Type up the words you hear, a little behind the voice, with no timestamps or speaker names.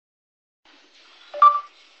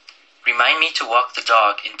Remind me to walk the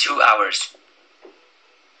dog in 2 hours.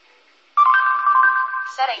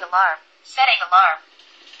 Setting alarm. Setting alarm.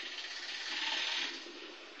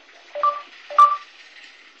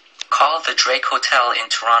 Call the Drake Hotel in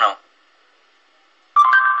Toronto.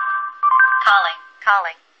 Calling.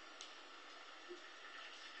 Calling.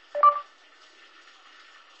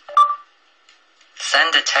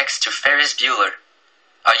 Send a text to Ferris Bueller.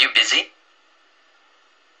 Are you busy?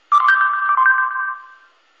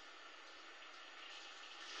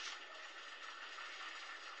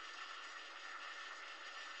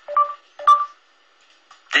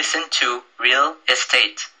 Listen to real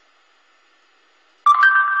estate.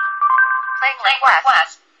 Playing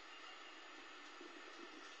request.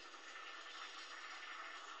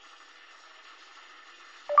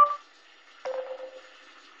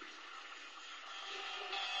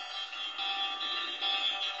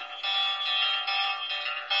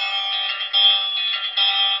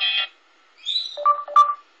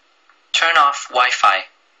 Turn off Wi-Fi.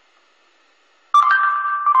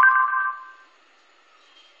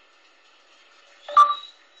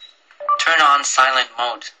 Turn on silent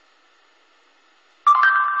mode.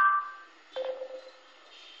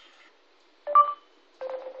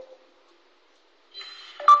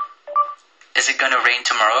 Is it gonna rain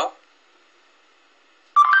tomorrow?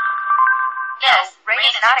 Yes, rain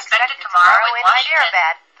is not expected tomorrow in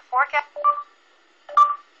Washington. The forecast.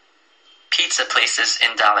 Pizza places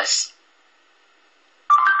in Dallas.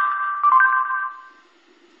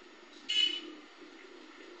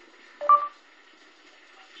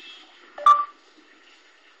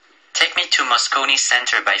 Take me to Moscone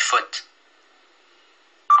Center by foot.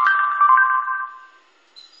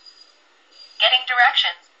 Getting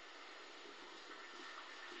directions.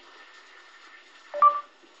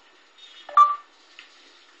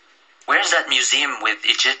 Where's that museum with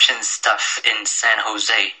Egyptian stuff in San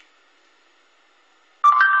Jose?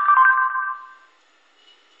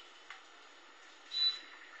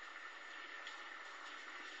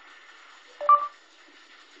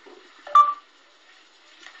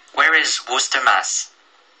 Where is Worcester, Mass?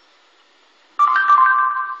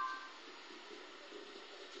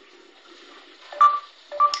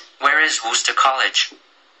 Where is Worcester College?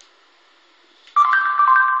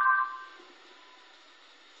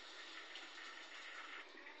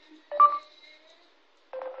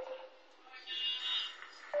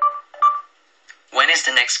 When is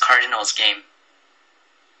the next Cardinals game?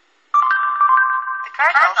 The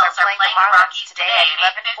Cardinals are playing the Marlins today at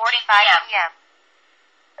 11:45 p.m.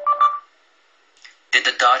 Did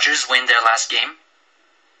the Dodgers win their last game?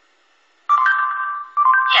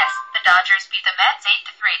 Yes, the Dodgers beat the Mets 8-3.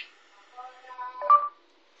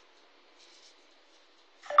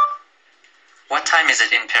 What time is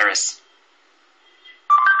it in Paris?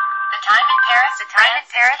 The time in Paris is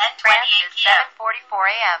 7:44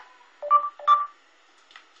 a.m.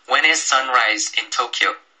 When is sunrise in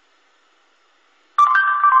Tokyo?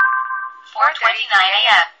 4:29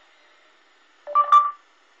 a.m.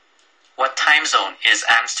 What time zone is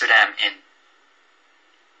Amsterdam in?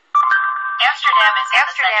 Amsterdam is in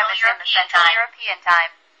the Central European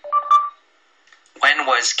Time. When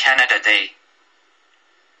was Canada Day?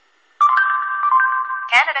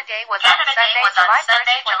 Canada Day was on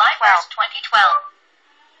Sunday, July 1st,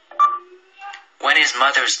 2012. When is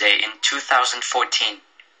Mother's Day in 2014?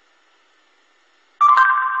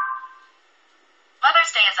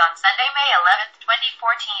 Mother's Day is on Sunday, May 11th,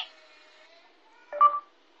 2014.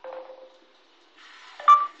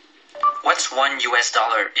 What's $1 in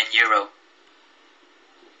euro?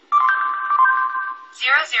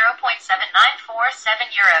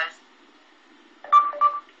 0.7947 euros.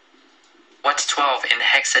 What's 12 in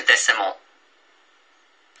hexadecimal?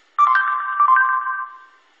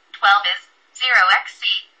 12 is 0xc.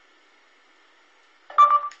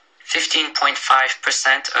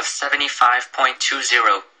 15.5% of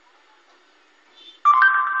 75.20.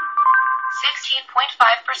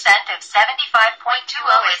 16.5% of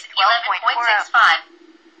 75.20 is 11.65.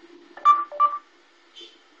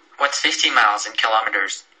 What's 50 miles in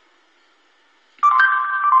kilometers?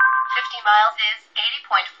 50 miles is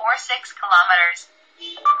 80.46 kilometers.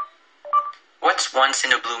 What's once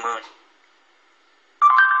in a blue moon?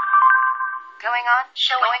 Going On is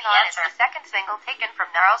the second single taken from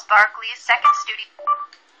Gnarls Barkley's second studio.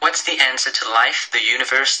 What's the answer to life, the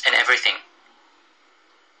universe, and everything?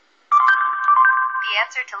 The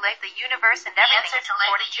answer to life, the universe, and everything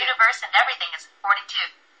is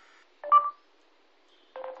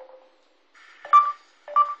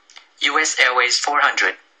 42. US Airways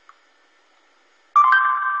 400.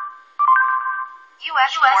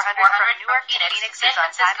 US 400 from Newark to Phoenix is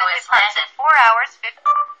on time and departs in 4 hours 50.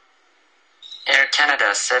 Air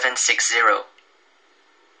Canada 760.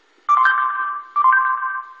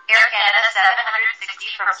 Air Canada 760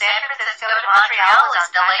 from San Francisco to Montreal is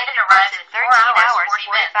delayed and arrives in 13 hours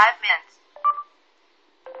 45 minutes.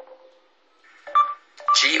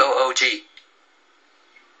 GOOG.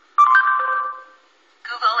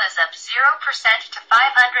 Google is up 0% to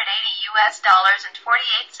 $580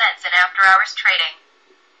 in after-hours trading.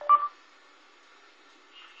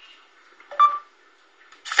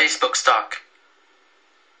 Facebook stock.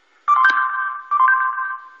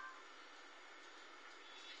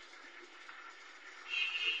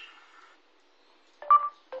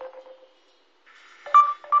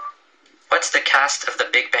 What's the cast of The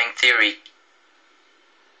Big Bang Theory?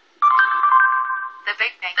 The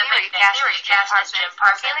Big Bang Theory cast as Jim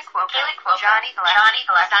Parsons, Kaylee Cuoco, Johnny Galecki,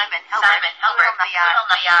 Simon Helberg, Noodle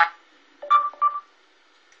Nayar.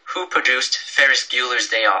 Who produced Ferris Bueller's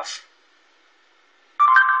Day Off?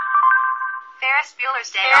 Ferris Bueller's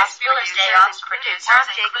Day Off producers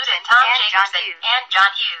included Tom Jacobson and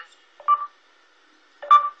John Hughes.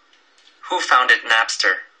 Who founded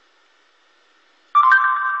Napster?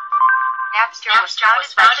 Napster was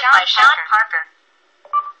founded by Sean Parker.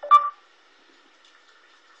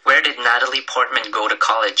 Where did Natalie Portman go to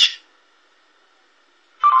college?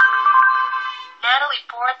 Natalie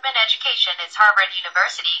Portman Education is Harvard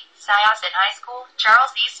University, Syosset High School,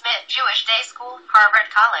 Charles E. Smith Jewish Day School, Harvard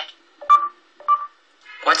College.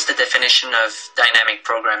 What's the definition of dynamic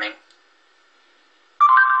programming?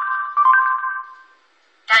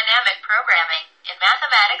 Dynamic programming. In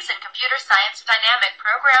mathematics and computer science, dynamic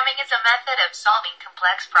programming is a method of solving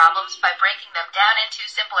complex problems by breaking them down into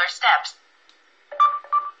simpler steps.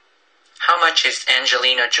 How much is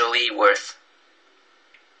Angelina Jolie worth?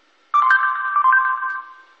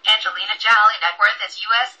 Angelina Jolie net worth is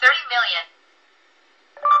US $30 million.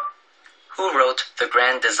 Who wrote The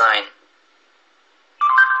Grand Design?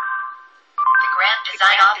 The Grand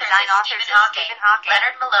Design authors is Stephen Hawking,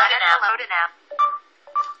 Leonard Malone.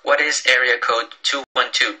 What is area code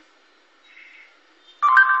 212?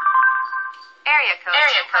 Area code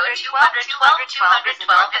 212 is the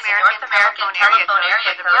North American telephone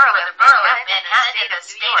area code for the borough of Manhattan in the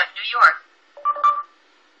state of New York.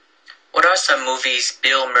 What are some movies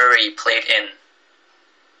Bill Murray played in?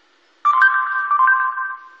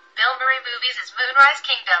 Bill Murray movies is Moonrise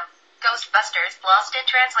Kingdom, Ghostbusters, Lost in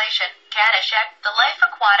Translation, Caddyshack, The Life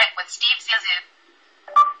Aquatic with Steve Zissou.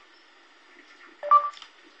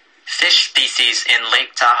 Fish species in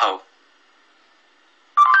Lake Tahoe.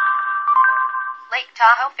 Lake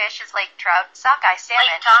Tahoe fish is lake trout, sockeye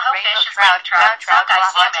salmon, rainbow trout, brown trout,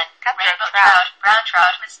 cutthroat trout, brown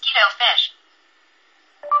trout, mosquito fish.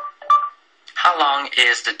 How long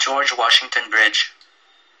is the George Washington Bridge?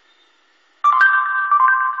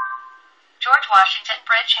 George Washington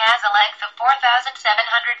Bridge has a length of 4,757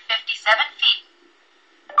 feet.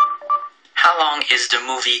 How long is the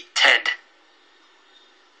movie Ted?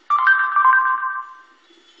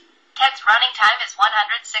 Ted's running time is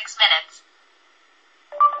 106 minutes.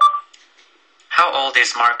 How old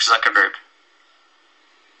is Mark Zuckerberg?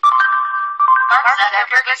 Mark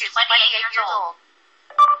Zuckerberg is 28 years old.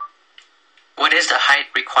 What is the height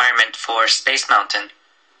requirement for Space Mountain?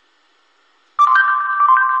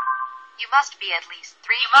 You must be at least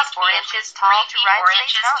 3 feet 4 inches tall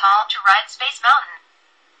to ride Space Mountain.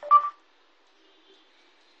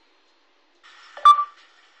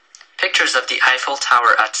 Pictures of the Eiffel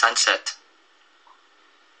Tower at sunset.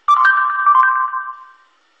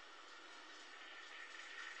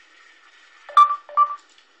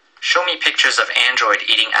 Show me pictures of Android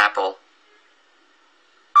eating apple.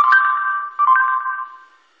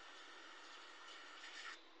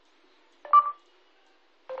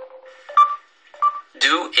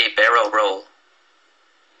 Do a barrel roll.